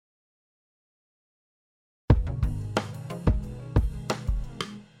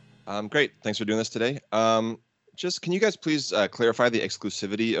Great. Thanks for doing this today. Just can you guys please clarify the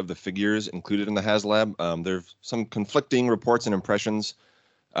exclusivity of the figures included in the HasLab? There's some conflicting reports and impressions.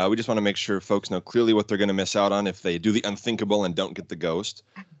 We just want to make sure folks know clearly what they're going to miss out on if they do the unthinkable and don't get the ghost.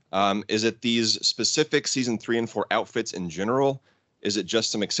 Is it these specific season 3 and 4 outfits in general? Is it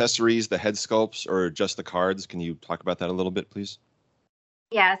just some accessories, the head sculpts, or just the cards? Can you talk about that a little bit, please?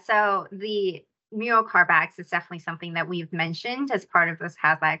 Yeah, so the mural card backs is definitely something that we've mentioned as part of this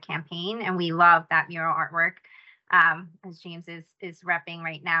HasLab campaign, and we love that mural artwork, as James is repping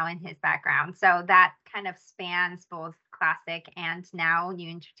right now in his background. So that kind of spans both classic and now new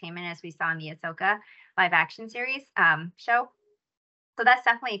entertainment, as we saw in the Ahsoka live action series show. So that's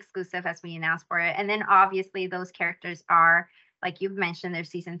definitely exclusive as we announced for it. And then obviously those characters are, like you've mentioned, their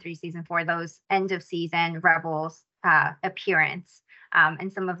season 3, season 4, those end of season Rebels appearance.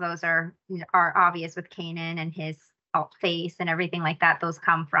 And some of those are obvious with Kanan and his alt face and everything like that. Those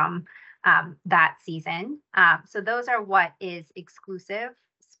come from that season. So those are what is exclusive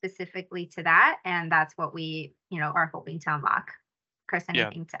specifically to that. And that's what we, are hoping to unlock. Chris,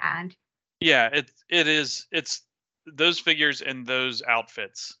 anything to add? Yeah, it's those figures and those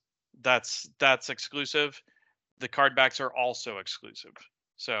outfits. That's exclusive. The card backs are also exclusive.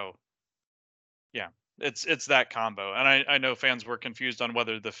 So yeah, it's that combo. And I know fans were confused on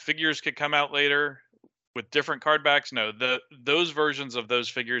whether the figures could come out later with different card backs. No, those versions of those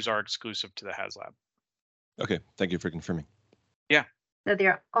figures are exclusive to the HasLab. Okay, thank you for confirming. Yeah. So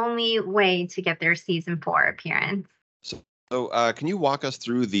their only way to get their season 4 appearance. So can you walk us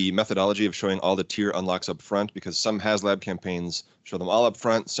through the methodology of showing all the tier unlocks up front? Because some HasLab campaigns show them all up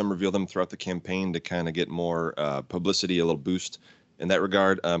front, some reveal them throughout the campaign to kind of get more publicity, a little boost in that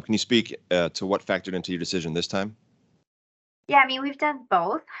regard. Can you speak to what factored into your decision this time? Yeah, I mean, we've done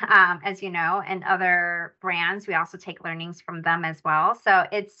both, as you know, and other brands. We also take learnings from them as well. So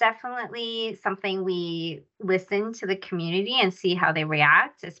it's definitely something we listen to the community and see how they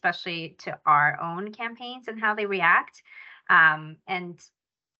react, especially to our own campaigns and how they react. And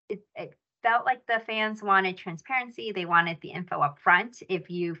it felt like the fans wanted transparency. They wanted the info up front. If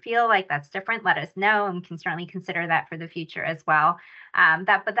you feel like that's different, let us know, and we can certainly consider that for the future as well.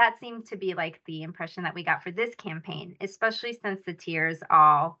 But that seemed to be like the impression that we got for this campaign, especially since the tiers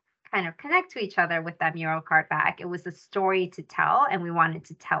all kind of connect to each other with that mural card back. It was a story to tell, and we wanted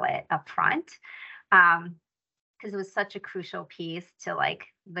to tell it up front. Because it was such a crucial piece to like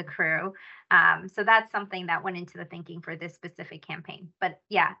the crew. So that's something that went into the thinking for this specific campaign. But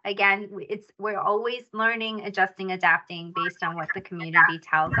yeah, again, we're always learning, adjusting, adapting based on what the community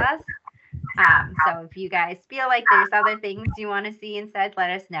tells us. So if you guys feel like there's other things you want to see instead,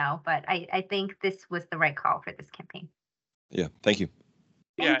 let us know. But I think this was the right call for this campaign. Yeah, thank you.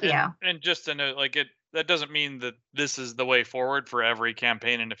 Thank you. And just to note, that doesn't mean that this is the way forward for every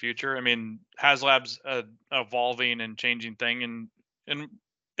campaign in the future. I mean, HasLab's evolving and changing thing, and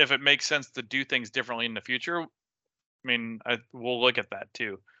if it makes sense to do things differently in the future, I mean, we'll look at that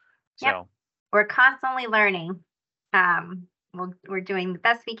too. So yep. We're constantly learning. We're doing the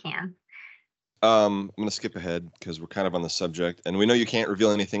best we can. I'm going to skip ahead because we're kind of on the subject, and we know you can't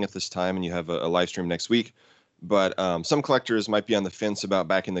reveal anything at this time, and you have a live stream next week. But some collectors might be on the fence about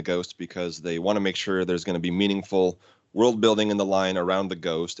backing the ghost because they want to make sure there's going to be meaningful world building in the line around the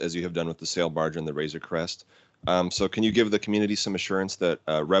ghost, as you have done with the sail barge and the Razor Crest. So can you give the community some assurance that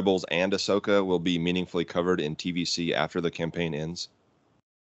Rebels and Ahsoka will be meaningfully covered in TVC after the campaign ends?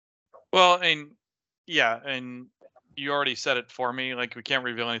 Well, and yeah, and you already said it for me. Like, we can't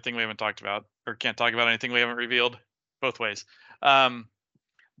reveal anything we haven't talked about, or can't talk about anything we haven't revealed, both ways.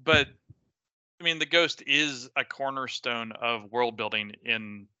 But I mean, the ghost is a cornerstone of world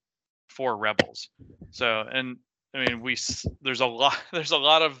building for Rebels. So, and I mean, there's a lot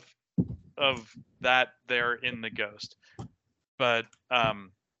of that there in the ghost, but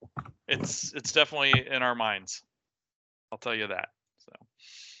it's definitely in our minds. I'll tell you that. So.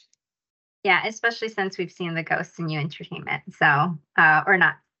 Yeah, especially since we've seen the ghost in new entertainment. So, or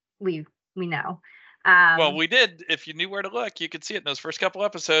not, we know. Well, we did. If you knew where to look, you could see it in those first couple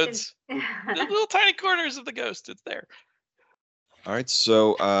episodes. The little tiny corners of the ghost. It's there. All right.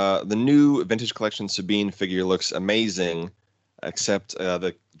 So the new Vintage Collection Sabine figure looks amazing, except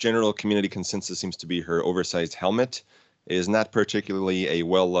the general community consensus seems to be her oversized helmet is not particularly a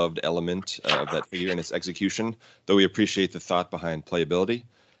well-loved element of that figure in its execution, though we appreciate the thought behind playability.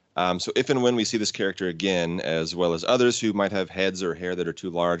 So if and when we see this character again, as well as others who might have heads or hair that are too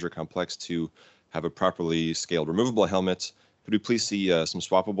large or complex to have a properly scaled removable helmet, could we please see some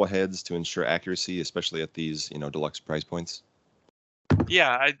swappable heads to ensure accuracy, especially at these, deluxe price points?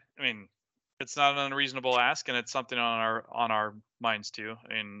 Yeah, I mean, it's not an unreasonable ask, and it's something on our minds too.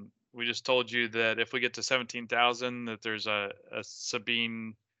 And we just told you that if we get to 17,000, that there's a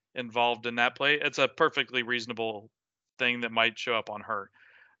Sabine involved in that play. It's a perfectly reasonable thing that might show up on her.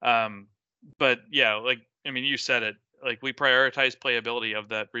 But yeah, like, I mean, you said it, like, we prioritize playability of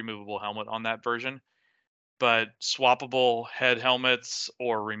that removable helmet on that version, but swappable head helmets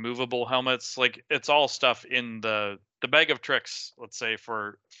or removable helmets, like, it's all stuff in the bag of tricks, let's say,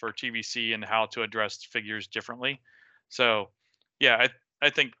 for TVC and how to address figures differently. So yeah, I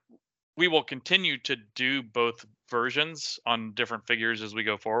think we will continue to do both versions on different figures as we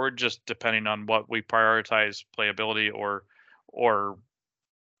go forward, just depending on what we prioritize, playability or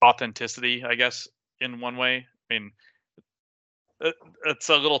authenticity, I guess, in one way. I mean, it's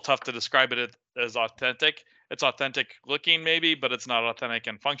a little tough to describe it as authentic. It's authentic looking maybe, but it's not authentic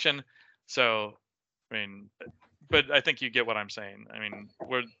in function. So, I mean, but I think you get what I'm saying. I mean,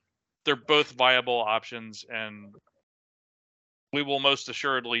 they're both viable options, and we will most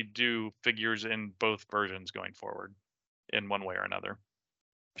assuredly do figures in both versions going forward in one way or another.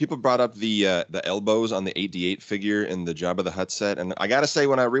 People brought up the elbows on the 8D8 figure in the Jabba the Hutt set, and I gotta say,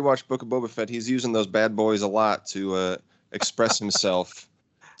 when I rewatched Book of Boba Fett, he's using those bad boys a lot to express himself.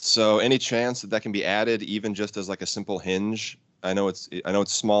 So, any chance that can be added, even just as like a simple hinge? I know it's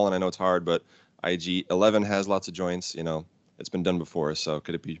small and I know it's hard, but IG-11 has lots of joints. You know, it's been done before, so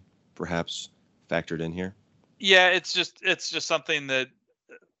could it be perhaps factored in here? Yeah, it's just something that,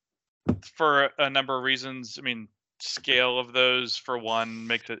 for a number of reasons, I mean, scale of those for one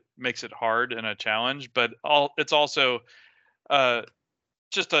makes it hard and a challenge, but it's also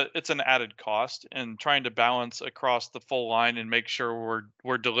it's an added cost, and trying to balance across the full line and make sure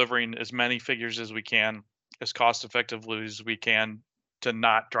we're delivering as many figures as we can, as cost effectively as we can, to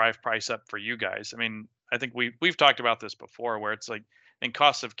not drive price up for you guys. I mean, I think we've talked about this before, where it's like, and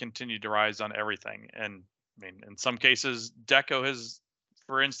costs have continued to rise on everything. And I mean, in some cases, Deco has,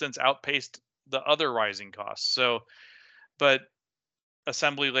 for instance, outpaced the other rising costs. So, but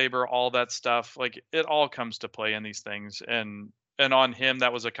assembly labor, all that stuff, like, it all comes to play in these things. And on him,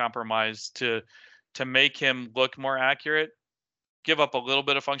 that was a compromise to make him look more accurate, give up a little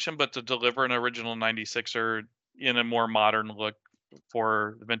bit of function, but to deliver an original 96er in a more modern look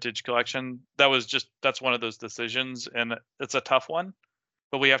for the vintage collection. That's one of those decisions, and it's a tough one,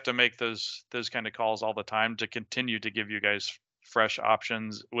 but we have to make those kind of calls all the time to continue to give you guys fresh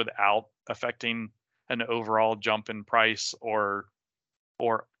options without affecting an overall jump in price or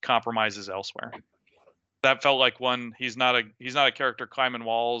compromises elsewhere. That felt like one. He's not a character climbing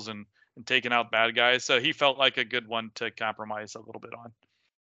walls and taking out bad guys, so he felt like a good one to compromise a little bit on.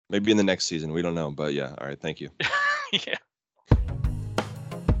 Maybe in the next season, we don't know, but yeah. All right, thank you. Yeah.